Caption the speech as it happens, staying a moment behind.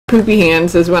poopy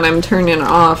hands is when I'm turning it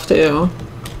off too.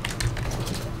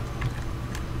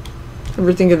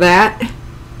 Ever think of that?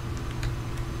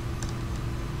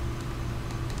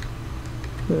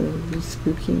 Oh, it's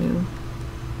spooky now.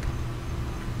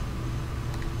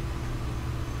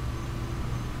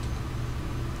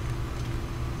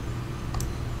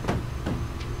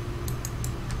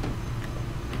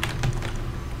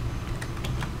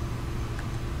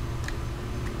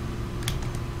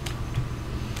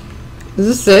 Is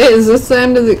this it? Is this the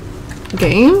end of the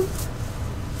game?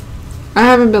 I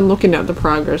haven't been looking at the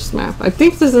progress map. I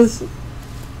think this is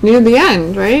near the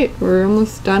end, right? We're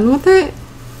almost done with it?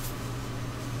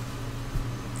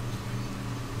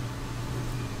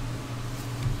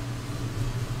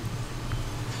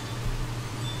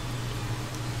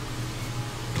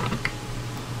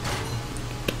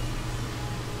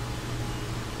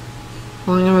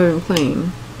 How long have I been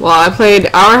playing? Well, I played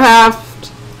hour and a half,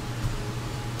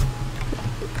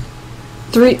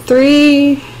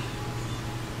 three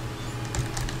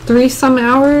some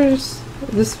hours.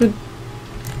 This would,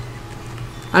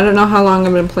 I don't know how long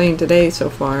I've been playing today so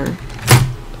far.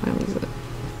 What time is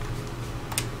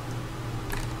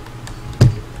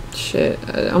it? Shit,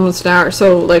 almost an hour.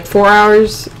 So like 4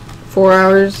 hours,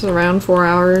 around 4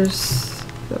 hours,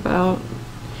 about.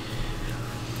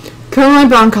 Come my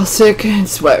bronchial sick and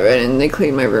sweat red, and they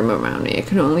clean my room around me. I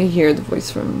can only hear the voice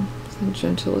from the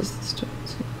gentlest.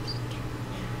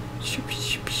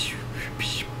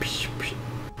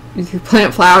 You can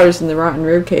plant flowers in the rotten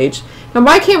rib cage. Now,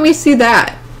 why can't we see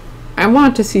that? I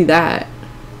want to see that.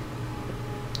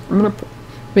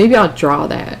 Maybe I'll draw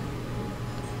that.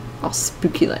 All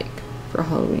spooky like for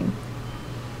Halloween.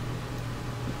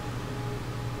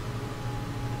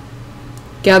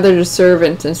 Gathered a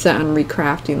servant and set on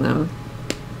recrafting them.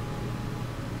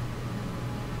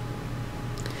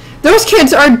 Those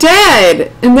kids are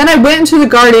dead! And then I went into the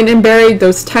garden and buried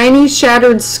those tiny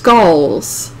shattered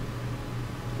skulls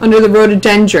under the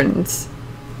rhododendrons.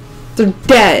 They're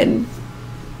dead.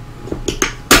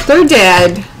 They're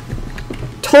dead.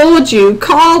 Told you.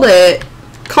 Called it.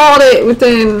 Called it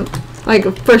within like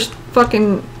a first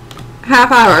fucking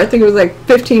half hour. I think it was like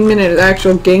 15 minutes of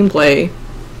actual gameplay.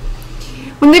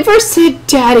 When they first said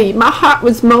Daddy, my heart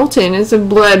was molten as if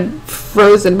blood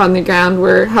frozen upon the ground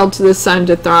were held to the sun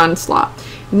to their onslaught.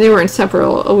 And they were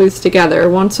inseparable, always together,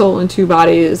 one soul and two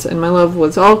bodies, and my love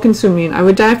was all-consuming. I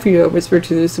would die for you, I whispered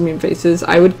to the swimming faces.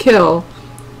 I would kill.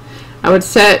 I would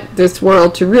set this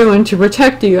world to ruin to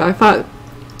protect you. I fought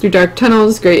through dark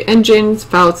tunnels, great engines,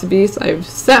 foulest beasts. I have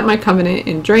set my covenant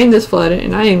and drained this flood,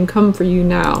 and I am come for you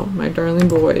now, my darling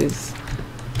boys.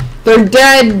 They're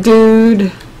dead,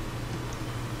 dude.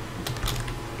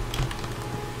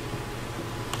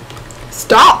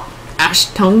 Stop, ash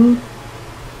tongue.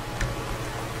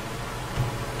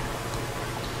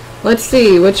 Let's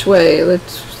see which way.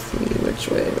 Let's see which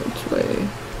way. Which way.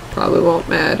 Probably won't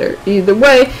matter. Either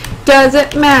way,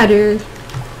 doesn't matter.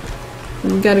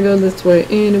 We gotta go this way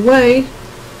anyway.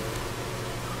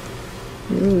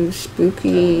 Ooh,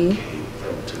 spooky.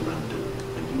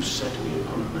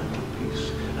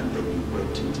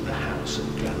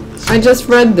 I just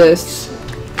read this.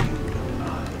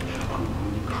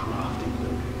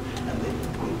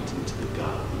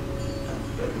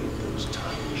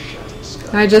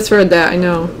 I just read that, I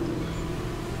know.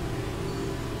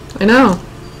 I know.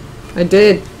 I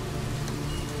did.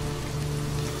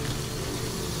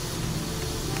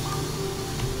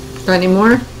 Got any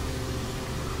more?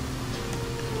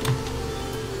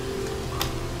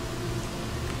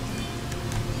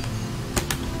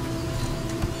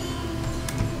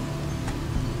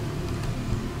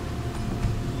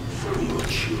 For your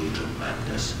children,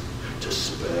 Magnus, to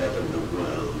spare them the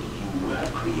world you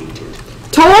have created.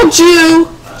 Told you!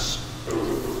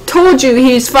 Told you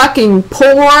he's fucking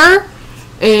poor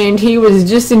and he was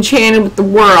disenchanted with the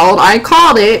world. I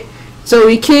called it, so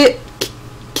he killed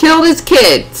his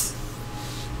kids.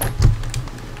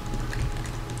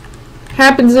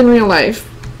 Happens in real life.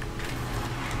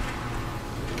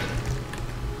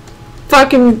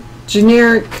 Fucking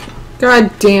generic.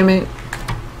 God damn it.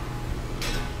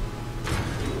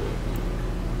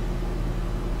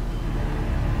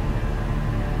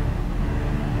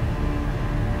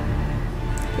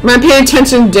 Am I paying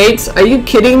attention to dates? Are you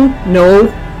kidding?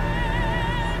 No.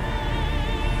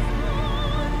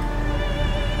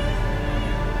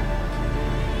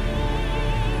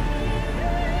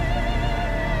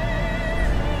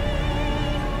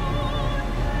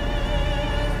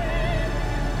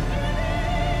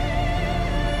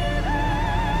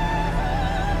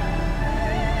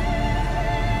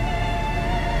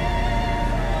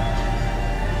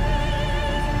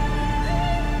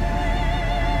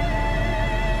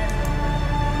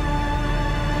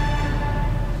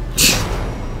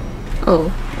 Oh.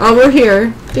 Oh, we're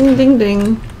here. Ding, ding, ding.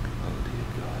 Oh dear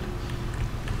God.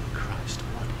 Christ,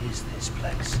 what is this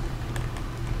place?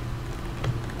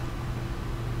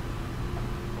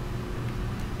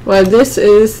 Well, this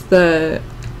is the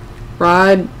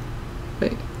rod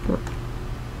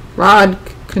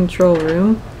control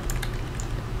room.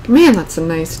 Man, that's a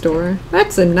nice door.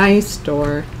 That's a nice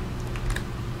door.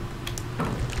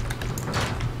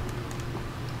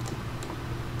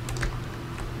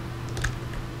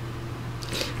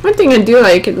 One thing I do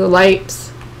like is the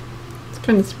lights. It's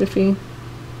kind of spiffy.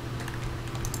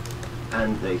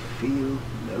 And they feel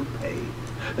no pain.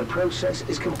 The process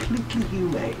is completely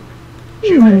humane.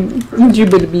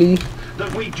 Indubitably.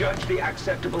 That we judge the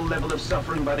acceptable level of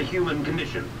suffering by the human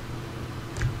condition.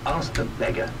 Ask the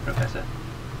beggar, Professor.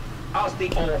 Ask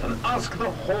the orphan. Ask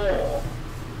the whore.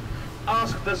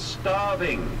 Ask the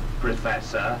starving,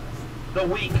 Professor. The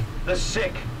weak, the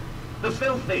sick, the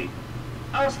filthy.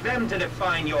 Ask them to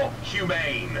define your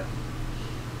humane.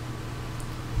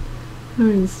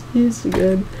 Oh, he's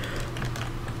good.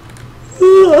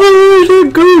 Oh, they're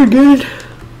going good.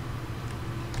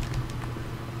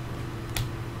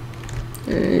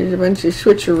 There's a bunch of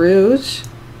switcheroos.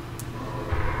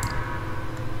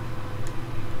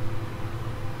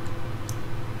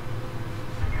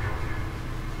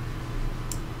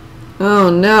 Oh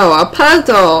no, a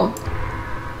puzzle!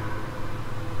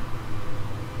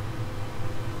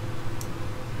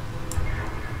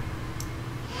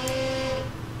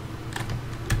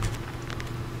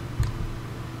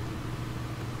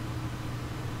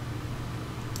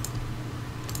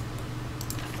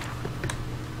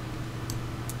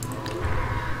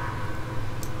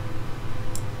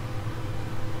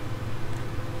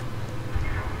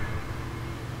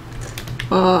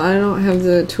 Well, I don't have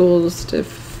the tools to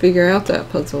figure out that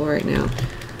puzzle right now.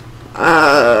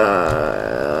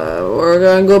 We're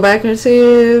gonna go back and see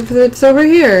if it's over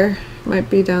here. Might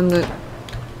be down the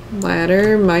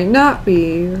ladder, might not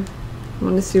be. I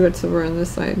want to see what's over on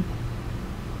this side.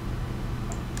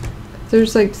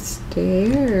 There's like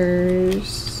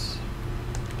stairs.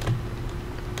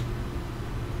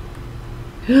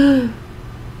 Looks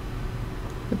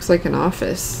like an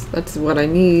office. That's what I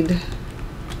need.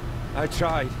 I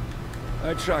tried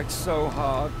so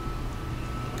hard.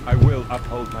 I will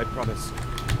uphold my promise.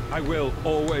 I will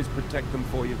always protect them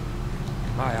for you.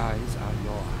 My eyes are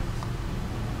your eyes.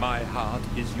 My heart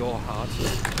is your heart.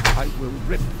 I will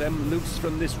rip them loose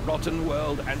from this rotten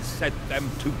world and set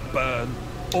them to burn.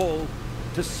 All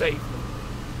to save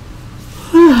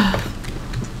them.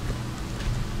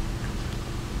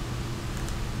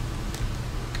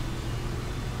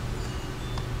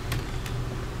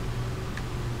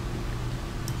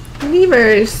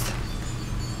 Levers.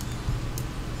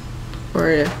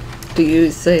 Or do you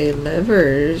say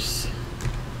levers?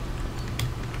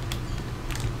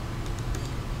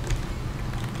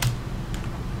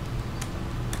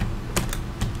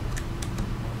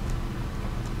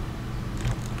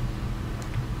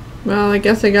 Well, I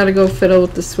guess I gotta go fiddle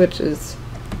with the switches.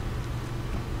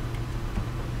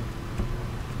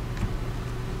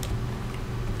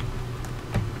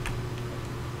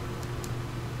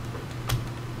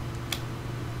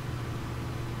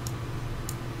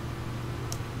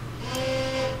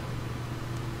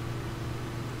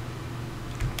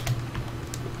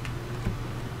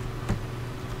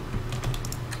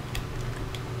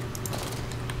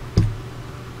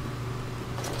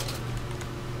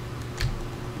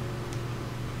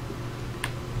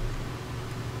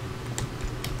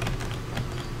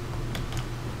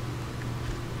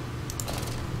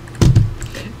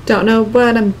 Don't know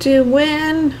what I'm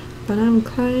doing, but I'm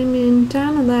climbing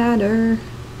down a ladder.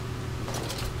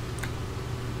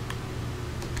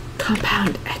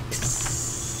 Compound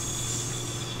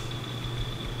X.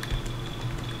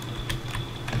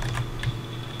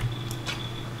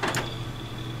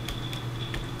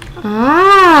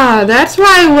 Ah, that's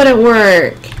why it wouldn't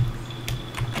work.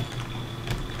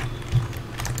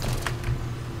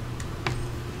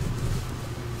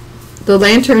 The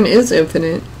lantern is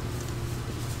infinite.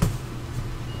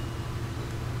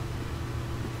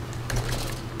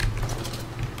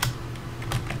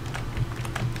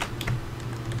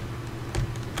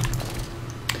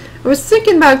 I was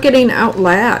thinking about getting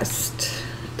Outlast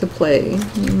to play.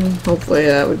 Hopefully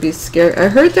that would be scary. I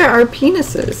heard there are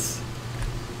penises.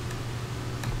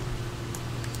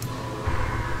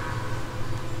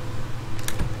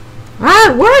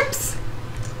 Ah, it works!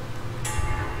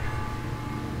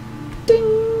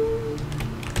 Ding!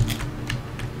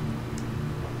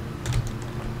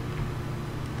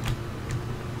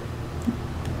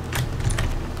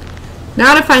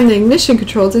 Now to find the ignition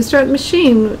controls and start the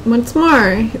machine once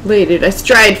more. Elated, I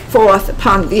stride forth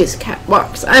upon these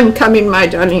catwalks. I'm coming, my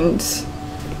darlings.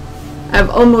 I've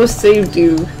almost saved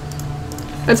you.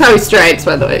 That's how he strides,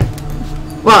 by the way.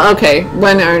 Well, okay,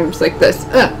 one arm's like this.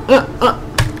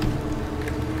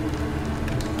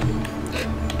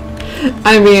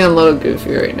 I'm being a little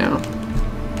goofy right now.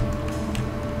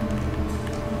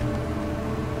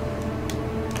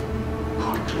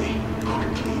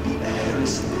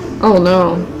 Oh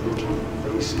no.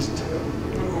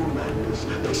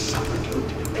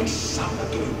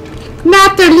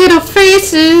 Not their little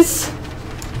faces!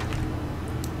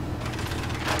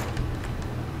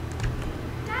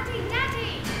 Daddy,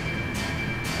 Daddy!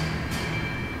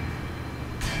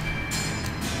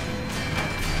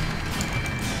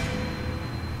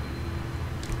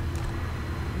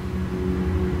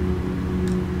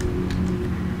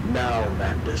 Now,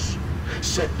 Mandus,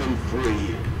 set them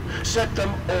free. Set them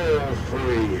all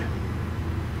free.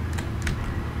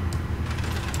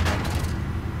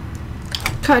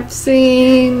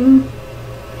 Cutscene.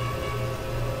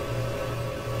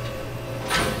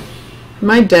 Am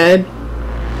I dead?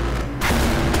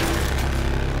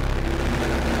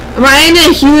 Am I in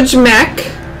a huge mech?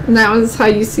 And that was how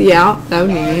you see out? That would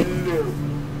be I neat.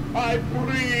 live. I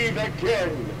breathe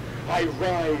again. I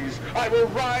rise. I will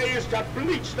rise to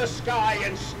bleach the sky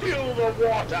and still the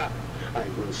water. I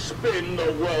will spin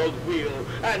the world wheel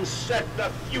and set the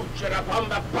future upon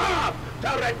the path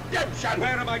to redemption.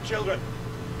 Where are my children?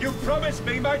 You promised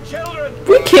me my children!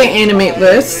 We can't animate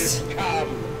this. Come,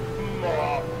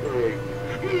 more pig.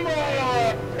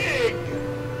 More pig.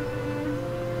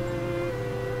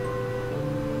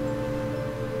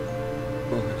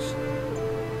 Boys.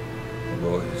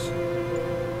 Boys.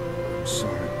 I'm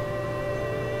sorry.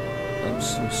 I'm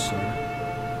so sorry.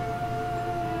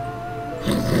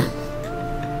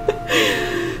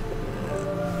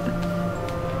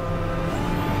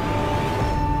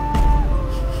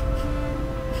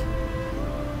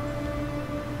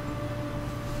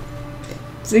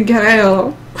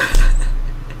 Zigael.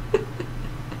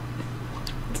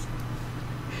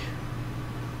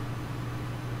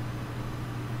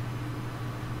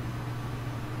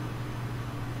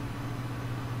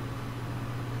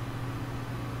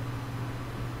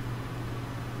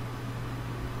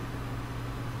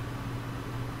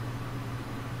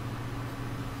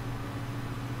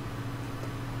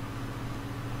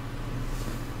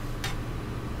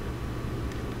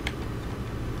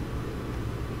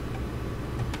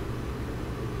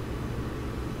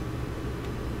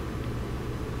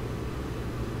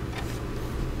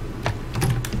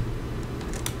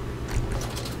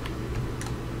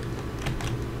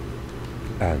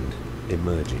 And,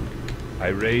 emerging, I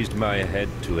raised my head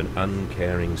to an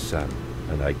uncaring sun,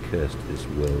 and I cursed this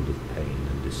world of pain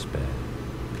and despair.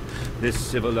 This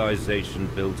civilization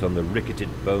built on the ricketed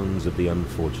bones of the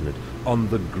unfortunate, on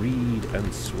the greed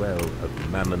and swell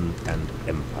of mammon and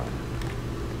empire.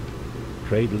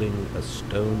 Cradling a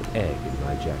stone egg in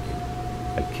my jacket,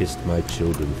 I kissed my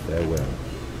children farewell,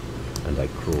 and I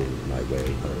crawled my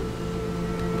way home.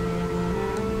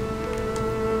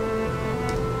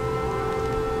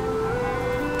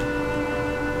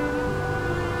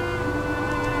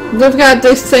 They've got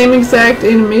the same exact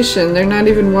animation. They're not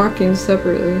even walking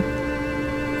separately.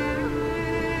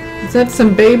 Is that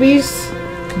some babies?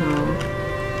 No.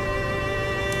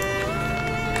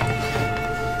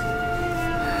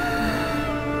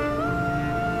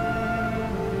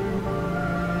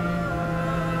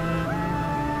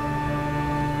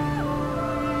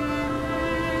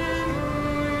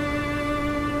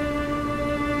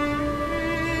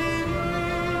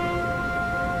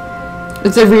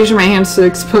 It's I've used my hands to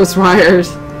expose wires.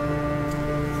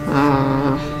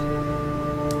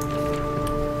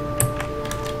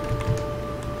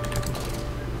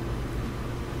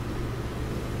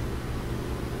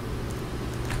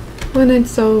 When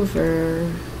it's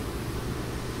over.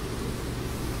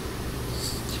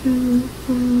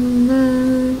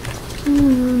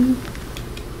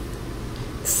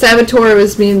 Saboteur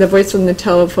was me and the voice on the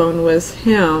telephone was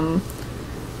him.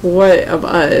 What of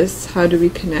us? How do we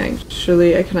connect?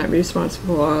 Surely I cannot be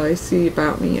responsible for all I see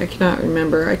about me. I cannot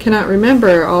remember. I cannot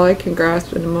remember all I can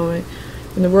grasp in a moment.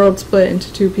 When the world split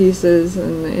into two pieces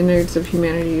and the innards of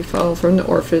humanity fell from the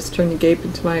orifice, turned to gape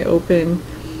into my open,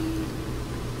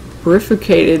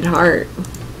 bifurcated heart.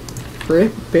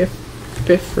 Bifurcated.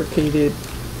 Bifurcated.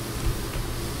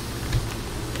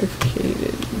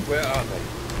 Where are they?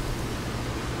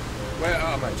 Where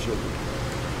are my children?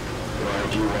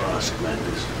 Why do you ask,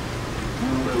 Mandus? You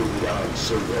know the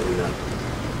answer well enough.